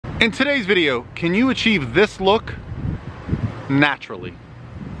In today's video, can you achieve this look naturally?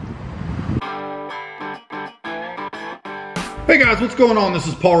 Hey guys, what's going on? This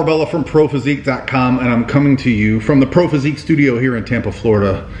is Paul Rebella from ProPhysique.com, and I'm coming to you from the ProPhysique studio here in Tampa,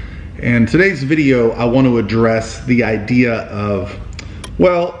 Florida. And today's video, I want to address the idea of,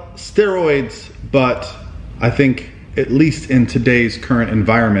 well, steroids, but I think at least in today's current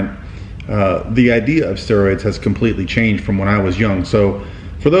environment, the idea of steroids has completely changed from when I was young. So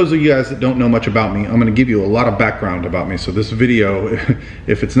for those of you guys that don't know much about me, I'm going to give you a lot of background about me. So this video,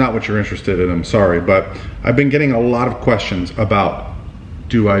 if it's not what you're interested in, I'm sorry, but I've been getting a lot of questions about,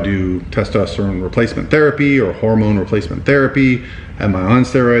 do I do testosterone replacement therapy or hormone replacement therapy? Am I on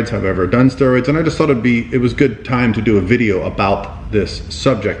steroids? Have I ever done steroids? And I just thought it was good time to do a video about this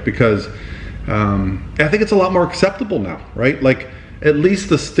subject because I think it's a lot more acceptable now, right? Like, at least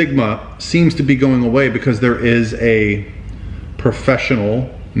the stigma seems to be going away because there is a professional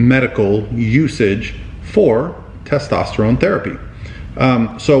medical usage for testosterone therapy.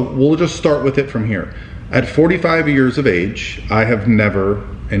 So we'll just start with it from here. At 45 years of age, I have never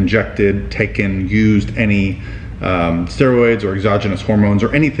injected, taken, used any steroids or exogenous hormones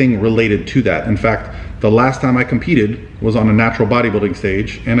or anything related to that. In fact, the last time I competed was on a natural bodybuilding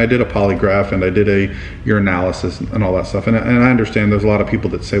stage, and I did a polygraph and I did a urinalysis and all that stuff. And I understand there's a lot of people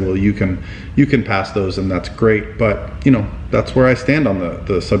that say, well, you can pass those and that's great, but you know, that's where I stand on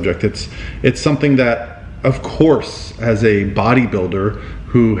the subject. It's something that, of course, as a bodybuilder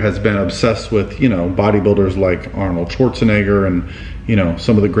who has been obsessed with, you know, bodybuilders like Arnold Schwarzenegger and, you know,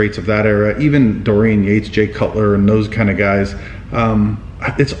 some of the greats of that era, even Dorian Yates, Jay Cutler, and those kind of guys.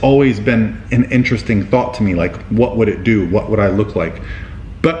 It's always been an interesting thought to me, like, what would it do? What would I look like?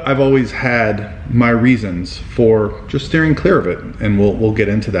 But I've always had my reasons for just steering clear of it, and we'll get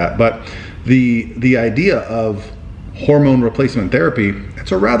into that. But the idea of hormone replacement therapy,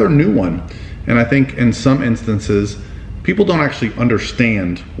 it's a rather new one. And I think in some instances, people don't actually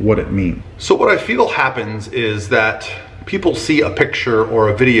understand what it means. So what I feel happens is that people see a picture or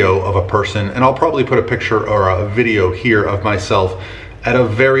a video of a person, and I'll probably put a picture or a video here of myself at a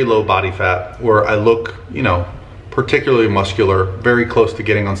very low body fat where I look, you know, particularly muscular, very close to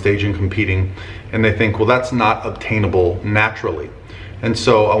getting on stage and competing, and they think, well, that's not obtainable naturally. And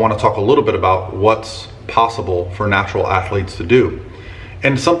so I want to talk a little bit about what's possible for natural athletes to do.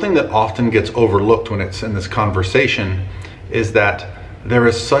 And something that often gets overlooked when it's in this conversation is that there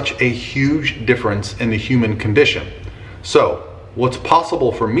is such a huge difference in the human condition. So what's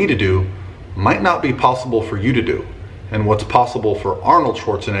possible for me to do might not be possible for you to do. And what's possible for Arnold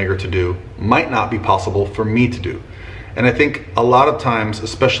Schwarzenegger to do might not be possible for me to do. And I think a lot of times,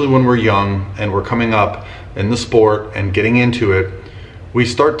 especially when we're young and we're coming up in the sport and getting into it, we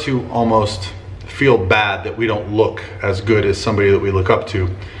start to almost feel bad that we don't look as good as somebody that we look up to.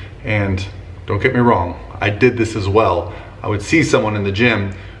 And don't get me wrong, I did this as well. I would see someone in the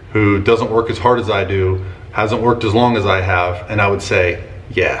gym who doesn't work as hard as I do, hasn't worked as long as I have, and I would say,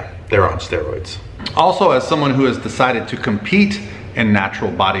 yeah, they're on steroids. Also, as someone who has decided to compete in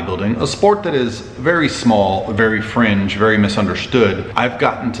natural bodybuilding, a sport that is very small, very fringe, very misunderstood, I've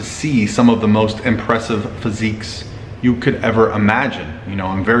gotten to see some of the most impressive physiques you could ever imagine. You know,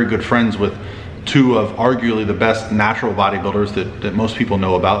 I'm very good friends with two of arguably the best natural bodybuilders that most people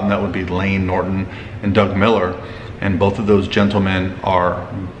know about, and that would be Layne Norton and Doug Miller. And both of those gentlemen are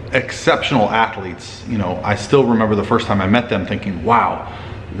exceptional athletes. You know, I still remember the first time I met them thinking, wow,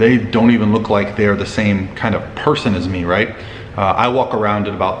 they don't even look like they're the same kind of person as me, right? I walk around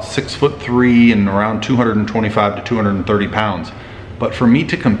at about 6'3" and around 225 to 230 pounds. But for me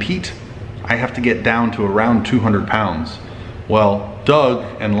to compete, I have to get down to around 200 pounds. Well, Doug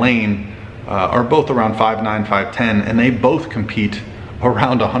and Layne are both around 5'9", 5'10", and they both compete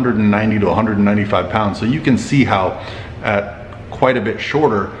around 190 to 195 pounds. So you can see how at quite a bit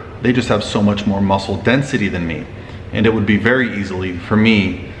shorter, they just have so much more muscle density than me. And it would be very easily for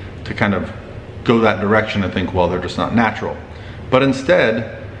me to kind of go that direction and think, well, they're just not natural. But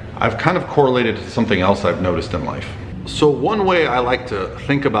instead, I've kind of correlated to something else I've noticed in life. So one way I like to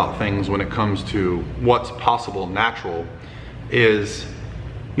think about things when it comes to what's possible natural is,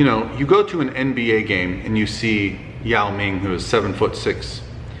 you know, you go to an NBA game and you see Yao Ming, who is 7'6",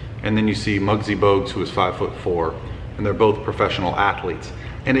 and then you see Muggsy Bogues, who is 5'4", and they're both professional athletes.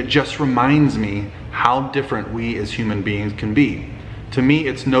 And it just reminds me how different we as human beings can be. To me,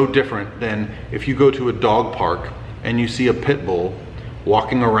 it's no different than if you go to a dog park and you see a pit bull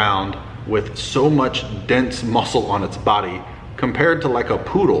walking around with so much dense muscle on its body compared to like a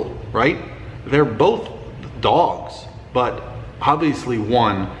poodle, right? They're both dogs, but obviously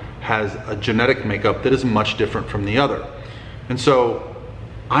one has a genetic makeup that is much different from the other. And so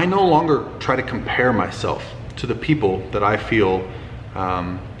I no longer try to compare myself to the people that I feel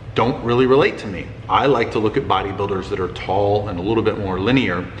don't really relate to me. I like to look at bodybuilders that are tall and a little bit more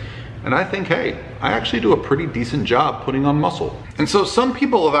linear, and I think, hey, I actually do a pretty decent job putting on muscle. And so some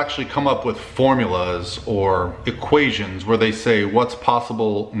people have actually come up with formulas or equations where they say what's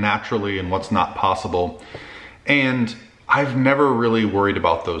possible naturally and what's not possible. And I've never really worried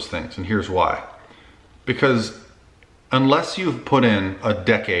about those things, and here's why. Because unless you've put in a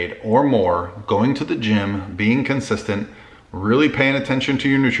decade or more going to the gym, being consistent, really paying attention to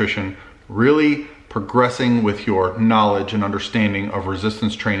your nutrition, really progressing with your knowledge and understanding of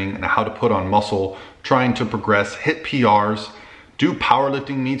resistance training and how to put on muscle, trying to progress, hit PRs, do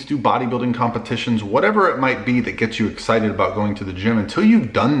powerlifting meets, do bodybuilding competitions, whatever it might be that gets you excited about going to the gym, until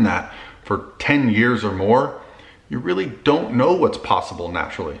you've done that for 10 years or more, you really don't know what's possible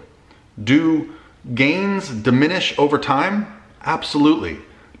naturally. Do gains diminish over time? Absolutely.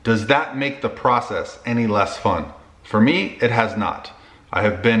 Does that make the process any less fun? For me, it has not. I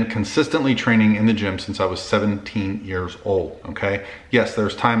have been consistently training in the gym since I was 17 years old, okay? Yes,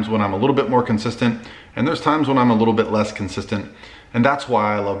 there's times when I'm a little bit more consistent, and there's times when I'm a little bit less consistent, and that's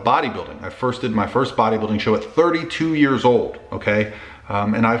why I love bodybuilding. I first did my first bodybuilding show at 32 years old, okay?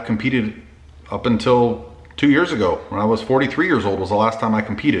 And I've competed up until 2 years ago, when I was 43 years old was the last time I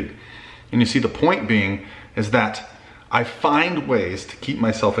competed. And you see, the point being is that I find ways to keep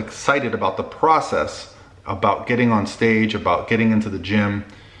myself excited about the process, about getting on stage, about getting into the gym.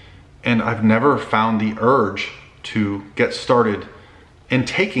 And I've never found the urge to get started in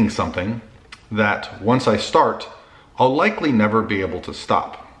taking something that once I start, I'll likely never be able to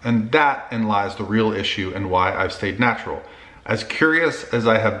stop. And that lies the real issue and why I've stayed natural. As curious as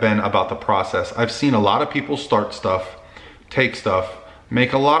I have been about the process, I've seen a lot of people start stuff, take stuff,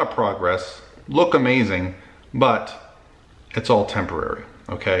 make a lot of progress, look amazing, but it's all temporary,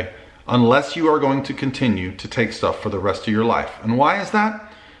 okay? Unless you are going to continue to take stuff for the rest of your life. And why is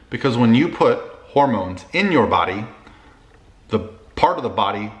that? Because when you put hormones in your body, the part of the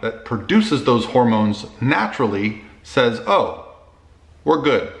body that produces those hormones naturally says, oh, we're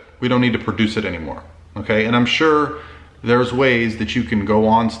good. We don't need to produce it anymore, okay? And I'm sure there's ways that you can go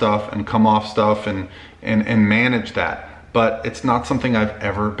on stuff and come off stuff and manage that. But it's not something I've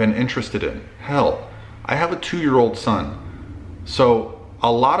ever been interested in. Hell, I have a 2-year-old son. So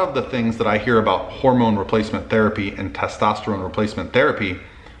a lot of the things that I hear about hormone replacement therapy and testosterone replacement therapy,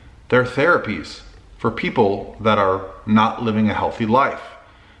 they're therapies for people that are not living a healthy life.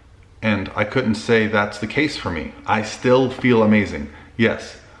 And I couldn't say that's the case for me. I still feel amazing.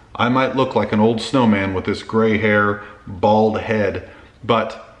 Yes, I might look like an old snowman with this gray hair, bald head,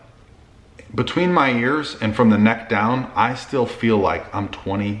 but between my ears and from the neck down, I still feel like I'm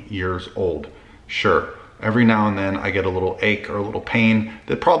 20 years old. Sure, every now and then I get a little ache or a little pain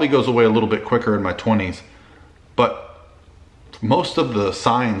that probably goes away a little bit quicker in my 20s. But most of the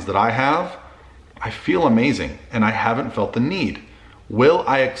signs that I have, I feel amazing and I haven't felt the need. Will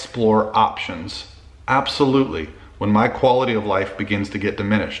I explore options? Absolutely, when my quality of life begins to get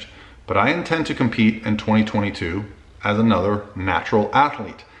diminished. But I intend to compete in 2022 as another natural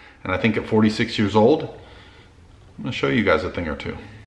athlete. And I think at 46 years old, I'm gonna show you guys a thing or two.